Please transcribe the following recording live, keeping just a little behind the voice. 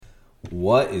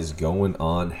What is going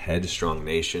on, Headstrong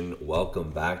Nation?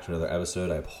 Welcome back to another episode.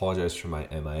 I apologize for my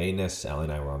MIA-ness. Allie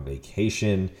and I were on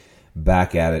vacation.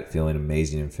 Back at it, feeling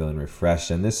amazing and feeling refreshed.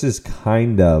 And this is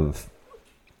I've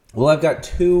got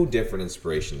two different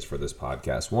inspirations for this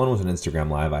podcast. One was an Instagram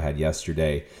Live I had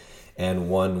yesterday, and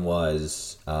one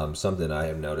was something I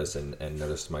have noticed and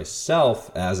noticed myself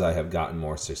as I have gotten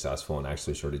more successful and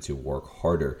actually started to work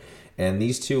harder. And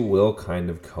these two will kind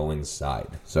of coincide.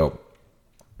 So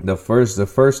the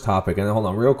first topic, and hold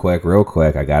on real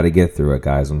quick. I got to get through it,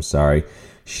 guys. I'm sorry.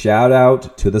 Shout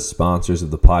out to the sponsors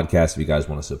of the podcast. If you guys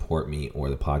want to support me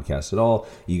or the podcast at all,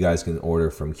 you guys can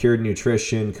order from Cured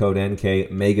Nutrition, code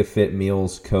NK, MegaFit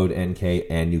Meals, code NK,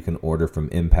 and you can order from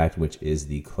Impact, which is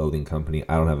the clothing company.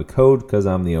 I don't have a code because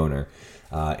I'm the owner.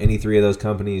 Any three of those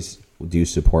companies do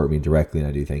support me directly, and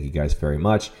I do thank you guys very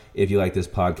much. If you like this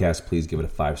podcast, please give it a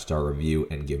 5-star review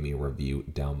and give me a review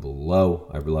down below.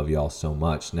 I love you all so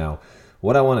much. Now,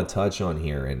 what I want to touch on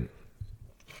here, and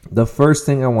the first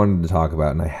thing I wanted to talk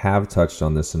about, and I have touched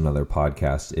on this in another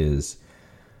podcast, is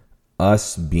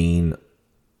us being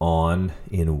on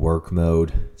in work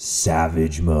mode,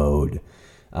 savage mode,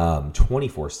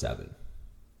 24/7.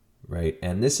 Right.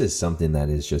 And this is something that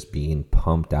is just being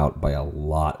pumped out by a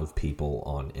lot of people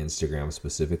on Instagram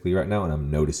specifically right now. And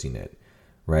I'm noticing it.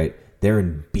 Right. They're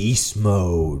in beast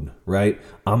mode. Right.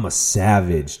 I'm a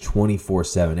savage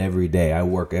 24/7 every day. I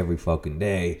work every fucking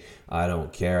day. I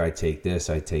don't care. I take this.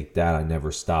 I take that. I never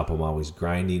stop. I'm always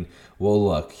grinding. Well,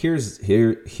 look, here's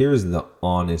the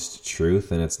honest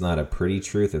truth. And it's not a pretty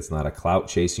truth. It's not a clout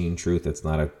chasing truth. It's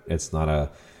not a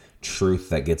truth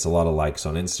that gets a lot of likes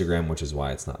on Instagram, which is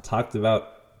why it's not talked about.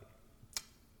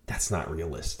 That's not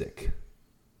realistic,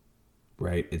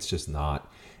 right? It's just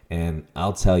not. And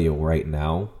I'll tell you right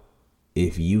now,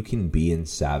 if you can be in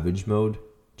savage mode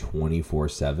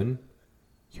 24/7,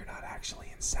 you're not actually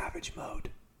in savage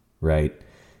mode, right?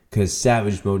 Because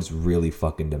savage mode is really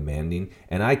fucking demanding.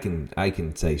 And I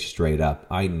can say straight up,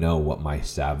 I know what my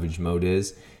savage mode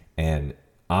is, and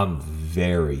I'm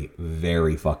very,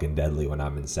 very fucking deadly when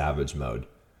I'm in savage mode,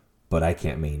 but I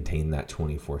can't maintain that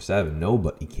 24/7.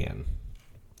 Nobody can.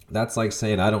 That's like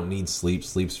saying I don't need sleep.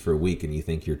 Sleep's for a week, and you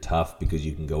think you're tough because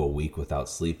you can go a week without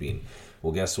sleeping.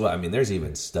 Well, guess what? I mean, there's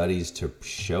even studies to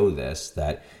show this,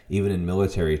 that even in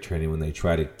military training, when they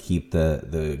try to keep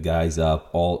the guys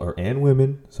up, and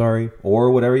women,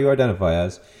 or whatever you identify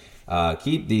as,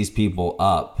 keep these people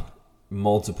up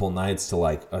multiple nights to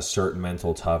like a certain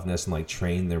mental toughness and like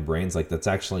train their brains, like that's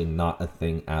actually not a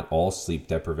thing at all. Sleep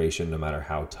deprivation, no matter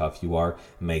how tough you are,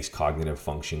 makes cognitive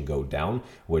function go down,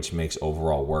 which makes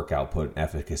overall work output and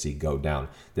efficacy go down.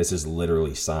 This is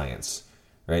literally science,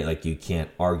 right? Like you can't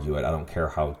argue it. I don't care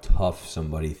how tough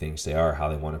somebody thinks they are, how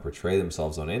they want to portray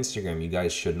themselves on Instagram. You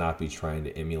guys should not be trying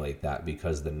to emulate that,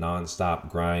 because the nonstop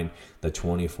grind, the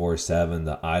 24/7,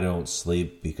 the I don't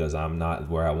sleep because I'm not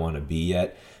where I want to be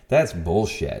yet, that's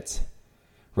bullshit,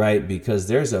 right? Because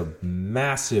there's a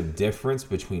massive difference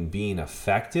between being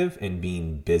effective and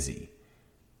being busy.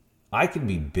 I can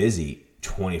be busy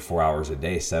 24 hours a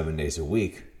day, 7 days a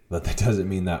week, but that doesn't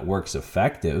mean that work's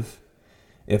effective.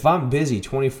 If I'm busy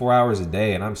 24 hours a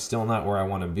day and I'm still not where I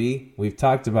want to be, we've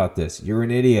talked about this. You're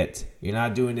an idiot. You're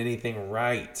not doing anything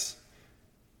right.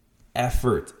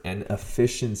 Effort and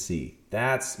efficiency.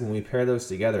 That's when we pair those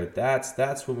together.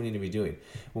 That's what we need to be doing.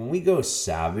 When we go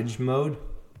savage mode,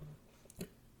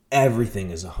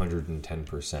 everything is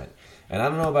 110%. And I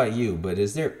don't know about you, but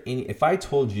if I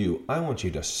told you I want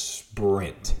you to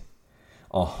sprint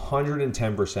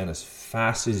 110% as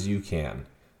fast as you can,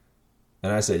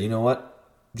 and I said, you know what?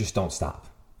 Just don't stop.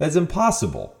 That's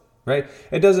impossible, right?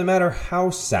 It doesn't matter how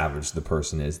savage the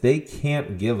person is. They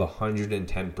can't give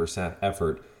 110%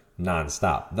 effort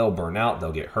nonstop. They'll burn out.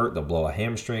 They'll get hurt. They'll blow a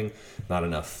hamstring. Not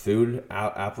enough food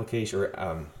allocation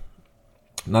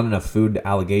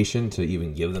to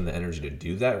even give them the energy to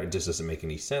do that. It just doesn't make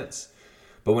any sense.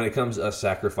 But when it comes to us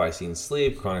sacrificing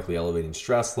sleep, chronically elevating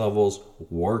stress levels,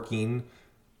 working,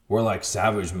 we're like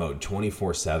savage mode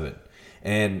 24/7.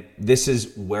 And this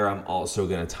is where I'm also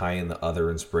going to tie in the other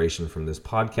inspiration from this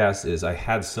podcast. Is I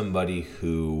had somebody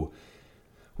who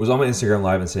was on my Instagram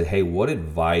Live and said, hey, what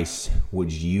advice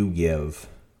would you give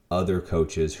other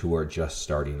coaches who are just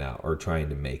starting out or trying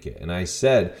to make it? And I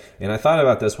said, and I thought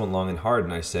about this one long and hard,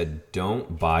 and I said,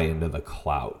 don't buy into the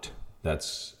clout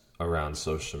that's around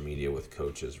social media with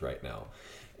coaches right now.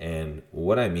 And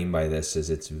what I mean by this is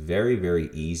it's very,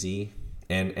 very easy,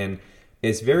 and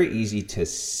it's very easy to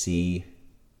see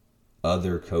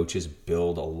other coaches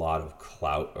build a lot of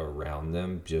clout around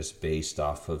them just based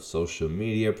off of social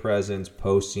media presence,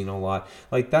 posting a lot.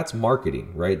 Like, that's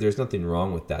marketing, right? There's nothing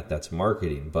wrong with that. That's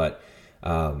marketing. But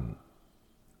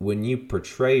when you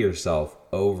portray yourself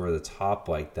over the top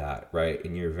like that, right,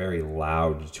 and you're very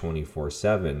loud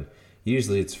 24/7,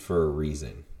 usually it's for a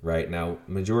reason, right? Now,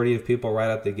 majority of people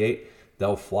right out the gate,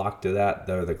 they'll flock to that.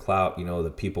 They're the clout,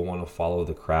 the people want to follow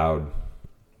the crowd.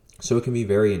 So it can be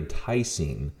very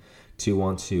enticing to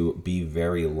want to be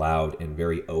very loud and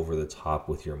very over the top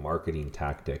with your marketing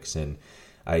tactics. And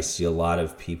I see a lot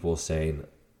of people saying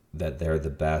that they're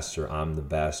the best, or I'm the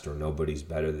best, or nobody's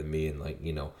better than me. And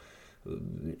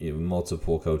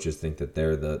multiple coaches think that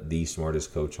they're the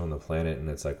smartest coach on the planet. And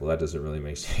it's like, well, that doesn't really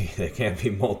make sense. There can't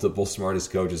be multiple smartest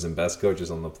coaches and best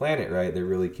coaches on the planet, right? There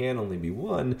really can only be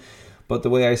one. But the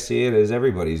way I see it is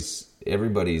everybody's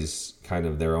kind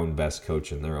of their own best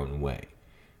coach in their own way.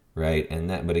 Right.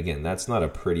 But again, that's not a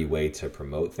pretty way to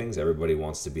promote things. Everybody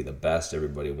wants to be the best.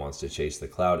 Everybody wants to chase the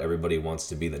cloud. Everybody wants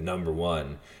to be the number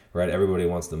one, right? Everybody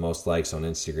wants the most likes on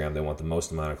Instagram. They want the most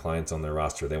amount of clients on their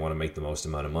roster. They want to make the most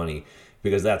amount of money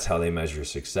because that's how they measure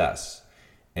success.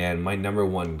 And my number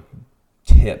one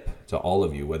tip to all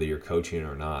of you, whether you're coaching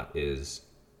or not, is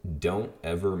don't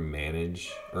ever manage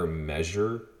or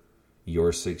measure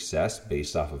your success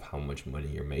based off of how much money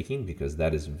you're making, because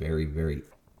that is very, very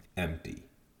empty.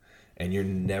 And you're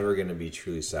never going to be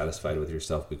truly satisfied with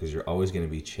yourself because you're always going to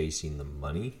be chasing the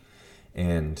money.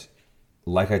 And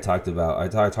like I talked about, I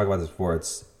talk about this before,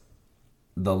 it's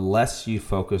the less you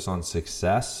focus on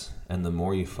success and the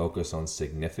more you focus on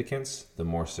significance, the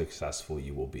more successful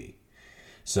you will be.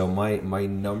 So my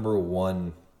number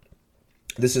one,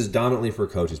 this is dominantly for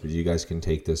coaches, but you guys can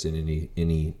take this in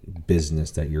any business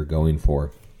that you're going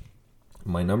for.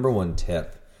 My number one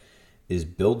tip is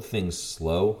build things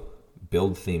slow,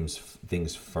 build things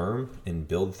firm, and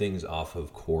build things off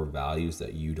of core values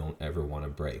that you don't ever want to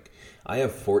break. I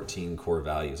have 14 core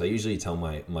values. I usually tell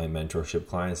my mentorship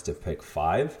clients to pick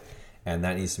 5, and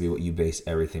that needs to be what you base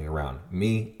everything around.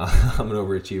 Me, I'm an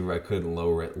overachiever. I couldn't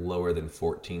lower it lower than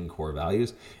 14 core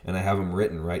values, and I have them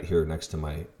written right here next to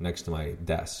my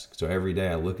desk. So every day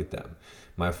I look at them.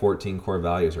 My 14 core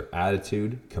values are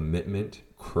attitude, commitment,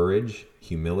 courage,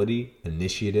 humility,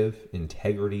 initiative,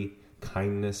 integrity,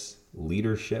 kindness,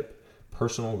 leadership,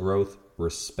 personal growth,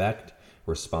 respect,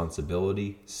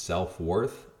 responsibility,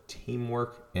 self-worth,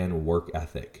 teamwork, and work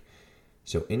ethic.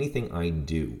 So anything I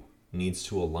do needs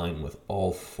to align with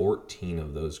all 14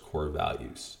 of those core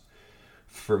values.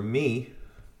 For me,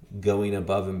 going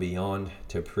above and beyond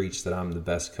to preach that I'm the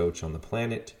best coach on the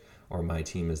planet or my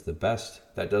team is the best,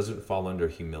 that doesn't fall under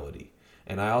humility.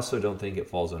 And I also don't think it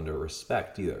falls under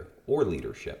respect either, or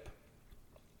leadership.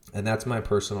 And that's my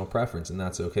personal preference, and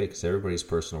that's okay because everybody's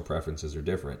personal preferences are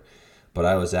different. But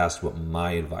I was asked what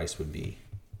my advice would be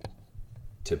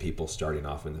to people starting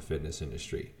off in the fitness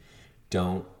industry.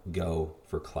 Don't go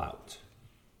for clout.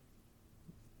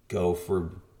 Go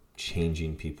for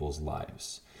changing people's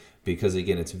lives. Because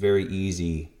again, it's very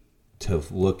easy to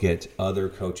look at other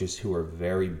coaches who are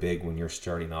very big when you're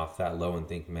starting off that low and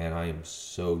think, man, I am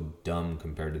so dumb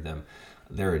compared to them.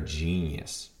 They're a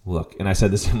genius. Look, and I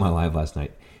said this in my live last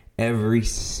night. Every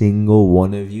single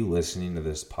one of you listening to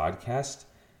this podcast,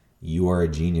 you are a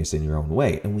genius in your own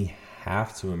way. And we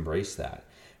have to embrace that.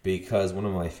 Because one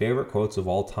of my favorite quotes of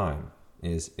all time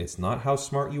is, it's not how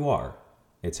smart you are,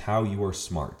 it's how you are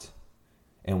smart.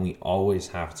 And we always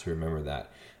have to remember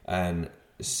that. And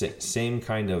same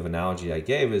kind of analogy I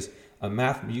gave is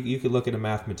you could look at a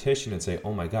mathematician and say,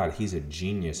 oh my God, he's a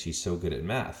genius. He's so good at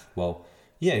math. Well,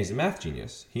 yeah, he's a math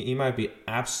genius. He might be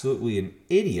absolutely an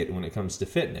idiot when it comes to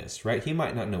fitness, right? He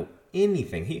might not know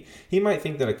anything. He might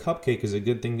think that a cupcake is a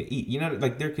good thing to eat.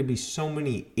 Like there could be so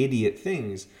many idiot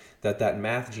things that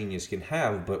math genius can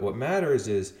have. But what matters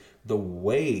is the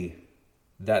way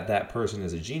that person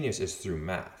is a genius is through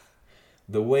math.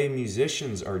 The way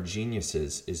musicians are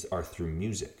geniuses are through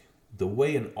music. The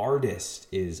way an artist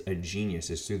is a genius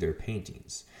is through their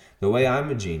paintings. The way I'm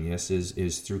a genius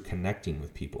is through connecting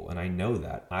with people, and I know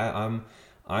that. I'm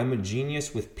a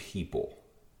genius with people,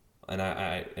 and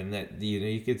and that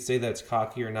you could say that's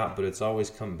cocky or not, but it's always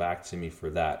come back to me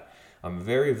for that. I'm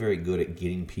very, very good at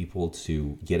getting people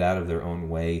to get out of their own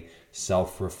way,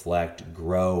 self-reflect,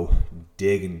 grow,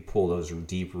 dig and pull those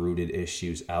deep-rooted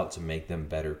issues out to make them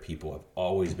better people. I've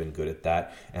always been good at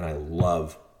that, and I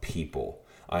love people.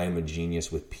 I am a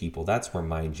genius with people. That's where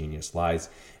my genius lies.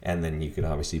 And then you can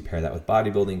obviously pair that with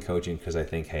bodybuilding coaching because I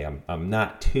think, hey, I'm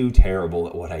not too terrible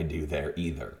at what I do there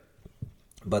either.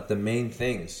 But the main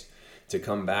things to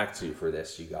come back to for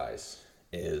this, you guys,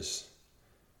 is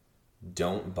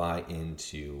Don't buy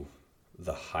into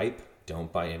the hype.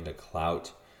 Don't buy into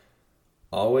clout.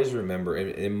 Always remember,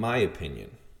 in my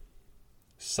opinion,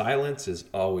 silence is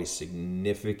always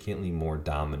significantly more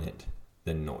dominant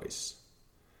than noise.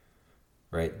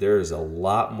 Right? There is a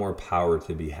lot more power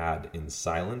to be had in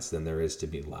silence than there is to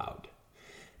be loud.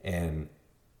 And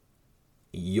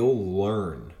you'll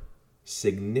learn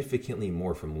significantly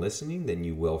more from listening than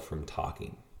you will from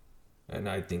talking. And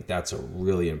I think that's a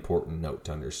really important note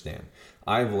to understand.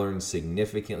 I've learned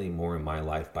significantly more in my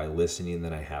life by listening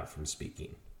than I have from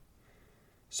speaking.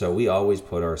 So we always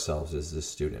put ourselves as the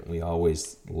student. We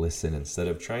always listen instead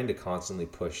of trying to constantly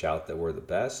push out that we're the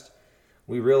best.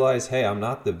 We realize, hey, I'm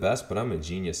not the best, but I'm a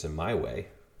genius in my way,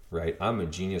 right? I'm a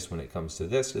genius when it comes to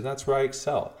this, and that's where I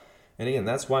excel. And again,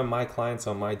 that's why my clients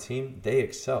on my team, they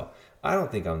excel. I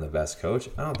don't think I'm the best coach.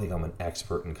 I don't think I'm an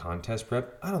expert in contest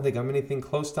prep. I don't think I'm anything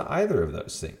close to either of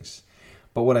those things.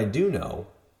 But what I do know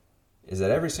is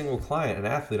that every single client and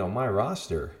athlete on my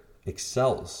roster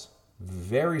excels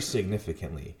very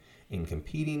significantly in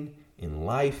competing, in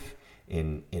life,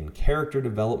 in character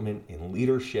development, in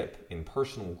leadership, in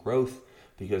personal growth,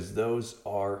 because those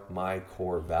are my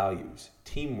core values.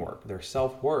 Teamwork, their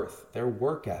self-worth, their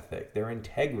work ethic, their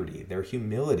integrity, their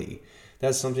humility.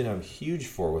 That's something I'm huge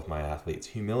for with my athletes,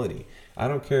 humility. I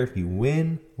don't care if you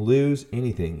win, lose,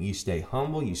 anything. You stay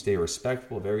humble, you stay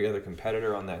respectful of every other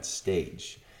competitor on that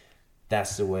stage.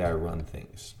 That's the way I run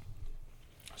things.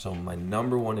 So my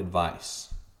number one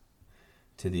advice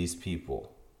to these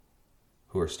people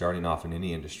who are starting off in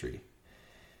any industry,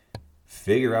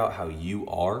 figure out how you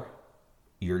are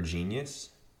your genius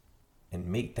and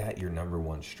make that your number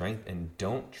one strength, and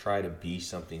don't try to be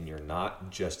something you're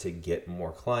not just to get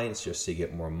more clients, just to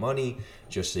get more money,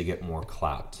 just to get more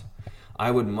clout. I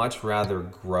would much rather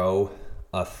grow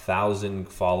 1,000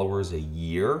 followers a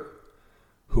year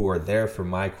who are there for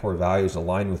my core values,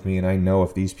 aligned with me, and I know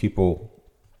these people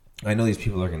are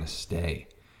going to stay,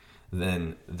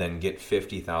 than get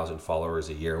 50,000 followers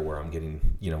a year where I'm getting,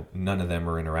 none of them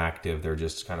are interactive. They're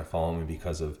just kind of following me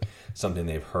because of something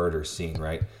they've heard or seen,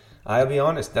 right? I'll be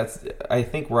honest, I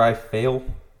think where I fail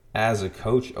as a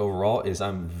coach overall is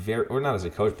or not as a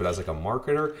coach, but as like a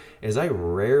marketer, is I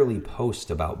rarely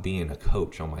post about being a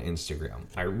coach on my Instagram.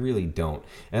 I really don't.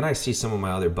 And I see some of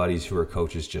my other buddies who are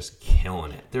coaches just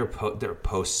killing it. They're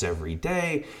posts every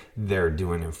day. They're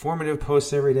doing informative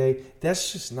posts every day.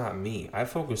 That's just not me. I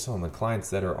focus on the clients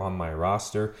that are on my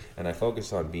roster, and I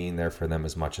focus on being there for them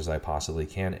as much as I possibly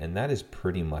can. And that is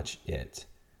pretty much it.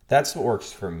 That's what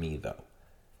works for me, though.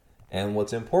 And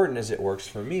what's important is it works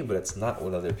for me, but it's not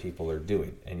what other people are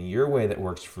doing. And your way that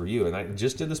works for you, and I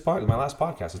just did this my last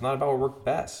podcast, it's not about what works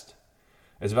best.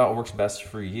 It's about what works best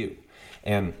for you.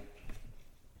 And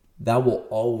that will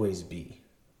always be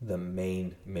the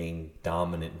main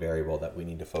dominant variable that we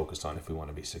need to focus on if we want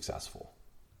to be successful.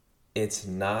 It's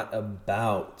not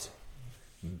about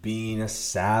being a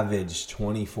savage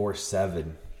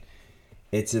 24/7.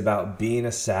 It's about being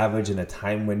a savage in a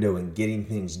time window and getting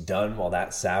things done while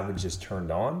that savage is turned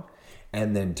on,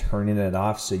 and then turning it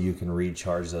off so you can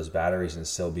recharge those batteries and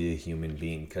still be a human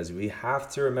being. Because we have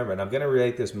to remember, and I'm going to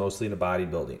relate this mostly to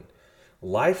bodybuilding,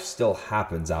 life still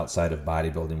happens outside of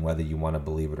bodybuilding, whether you want to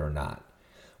believe it or not.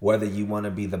 Whether you want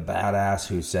to be the badass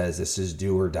who says this is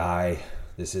do or die,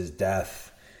 this is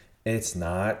death. It's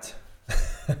not.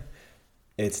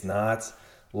 It's not.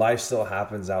 Life still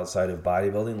happens outside of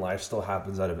bodybuilding. Life still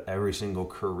happens out of every single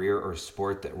career or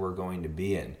sport that we're going to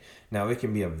be in. Now, it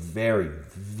can be a very,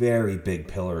 very big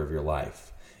pillar of your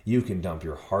life. You can dump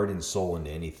your heart and soul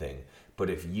into anything. But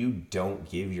if you don't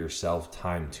give yourself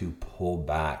time to pull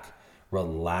back,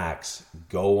 relax,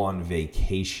 go on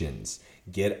vacations,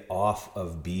 get off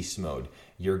of beast mode,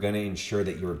 you're going to ensure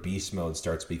that your beast mode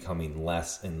starts becoming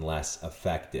less and less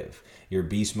effective. Your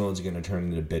beast mode is going to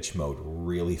turn into bitch mode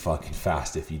really fucking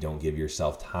fast if you don't give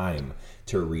yourself time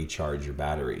to recharge your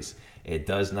batteries. It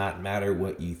does not matter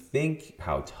what you think,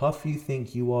 how tough you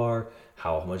think you are,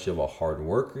 how much of a hard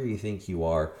worker you think you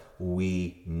are.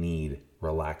 We need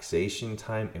relaxation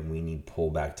time and we need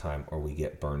pullback time, or we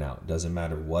get burnout. Doesn't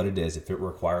matter what it is. If it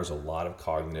requires a lot of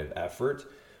cognitive effort,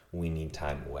 we need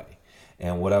time away.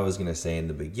 And what I was going to say in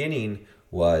the beginning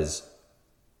was,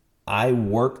 I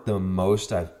work the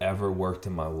most I've ever worked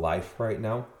in my life right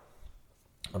now.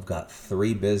 I've got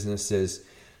 3 businesses,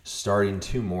 starting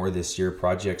 2 more this year.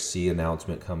 Project C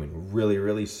announcement coming really,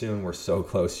 really soon. We're so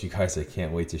close, you guys. I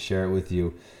can't wait to share it with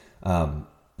you.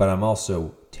 But I'm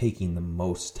also taking the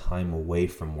most time away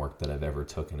from work that I've ever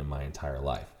taken in my entire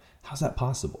life. How's that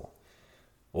possible?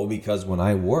 Well, because when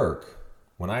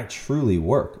I truly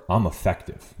work, I'm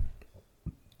effective.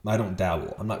 I don't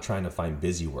dabble. I'm not trying to find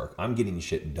busy work. I'm getting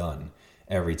shit done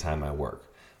every time I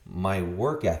work. My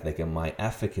work ethic and my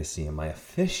efficacy and my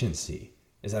efficiency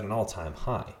is at an all-time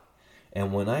high.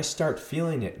 And when I start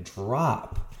feeling it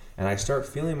drop and I start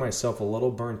feeling myself a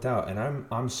little burnt out and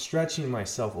I'm stretching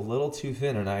myself a little too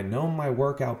thin and I know my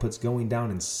work output's going down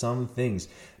in some things,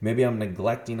 maybe I'm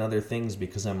neglecting other things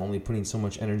because I'm only putting so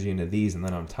much energy into these and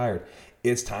then I'm tired,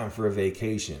 it's time for a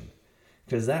vacation.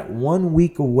 Because that 1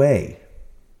 week away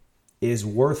is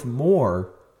worth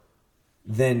more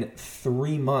than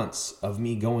 3 months of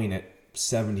me going at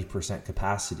 70%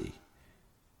 capacity,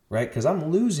 right? Because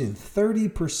I'm losing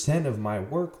 30% of my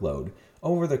workload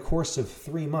over the course of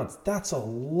 3 months. That's a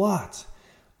lot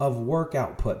of work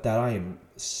output that I am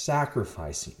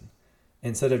sacrificing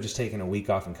instead of just taking a week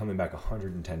off and coming back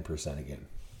 110% again.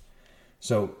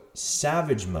 So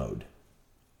savage mode,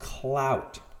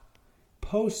 clout,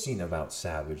 posting about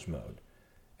savage mode,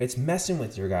 it's messing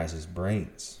with your guys'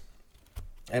 brains.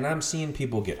 And I'm seeing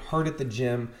people get hurt at the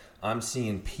gym. I'm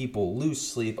seeing people lose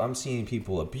sleep. I'm seeing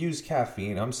people abuse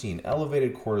caffeine. I'm seeing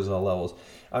elevated cortisol levels.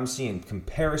 I'm seeing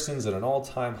comparisons at an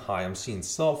all-time high. I'm seeing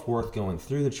self-worth going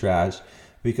through the trash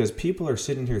because people are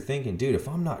sitting here thinking, dude, if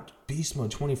I'm not beast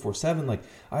mode 24/7, like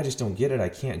I just don't get it. I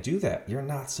can't do that. You're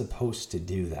not supposed to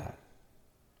do that.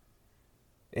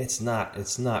 It's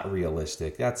not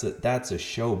realistic. That's a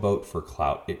showboat for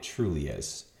clout. It truly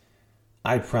is.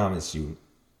 I promise you,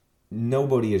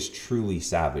 nobody is truly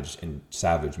savage in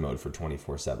savage mode for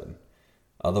 24/7.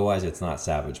 Otherwise, it's not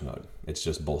savage mode. It's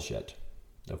just bullshit.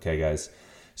 Okay, guys?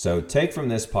 So take from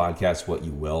this podcast what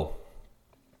you will.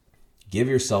 Give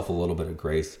yourself a little bit of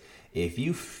grace. If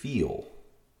you feel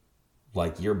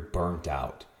like you're burnt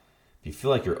out, if you feel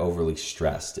like you're overly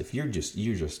stressed, if you're just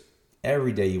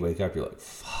every day you wake up, you're like,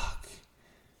 fuck,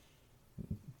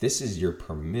 this is your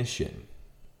permission.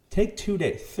 Take 2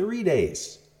 days, 3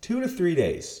 days, 2 to 3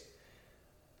 days.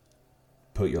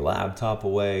 Put your laptop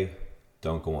away.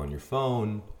 Don't go on your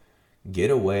phone.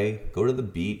 Get away. Go to the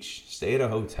beach. Stay at a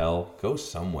hotel. Go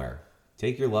somewhere.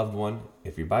 Take your loved one.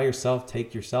 If you're by yourself,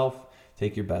 take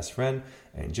your best friend,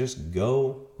 and just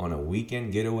go on a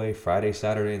weekend getaway Friday,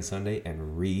 Saturday, and Sunday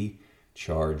and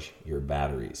recharge your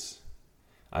batteries.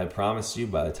 I promise you,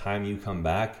 by the time you come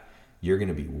back, you're going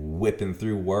to be whipping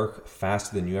through work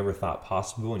faster than you ever thought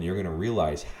possible, and you're going to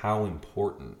realize how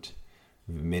important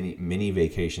mini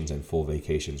vacations and full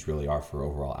vacations really are for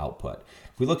overall output.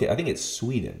 If we look at, I think it's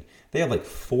Sweden, they have like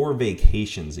 4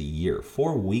 vacations a year,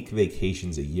 4-week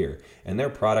vacations a year, and their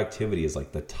productivity is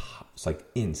like the top. It's like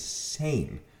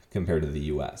insane compared to the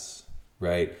US,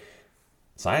 right?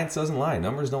 Science doesn't lie.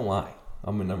 Numbers don't lie.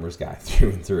 I'm a numbers guy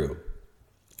through and through.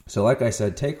 So like I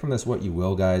said, take from this what you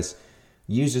will, guys.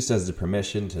 Use this as the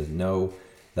permission to know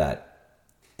that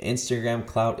Instagram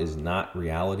clout is not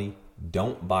reality.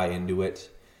 Don't buy into it.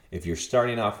 If you're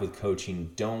starting off with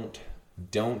coaching, don't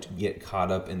get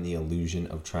caught up in the illusion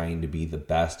of trying to be the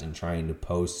best and trying to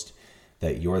post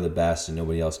that you're the best and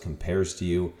nobody else compares to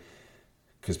you.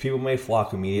 Because people may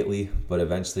flock immediately, but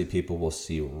eventually people will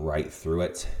see right through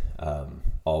it.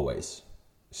 Always.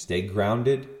 Stay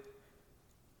grounded.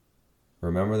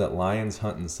 Remember that lions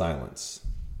hunt in silence.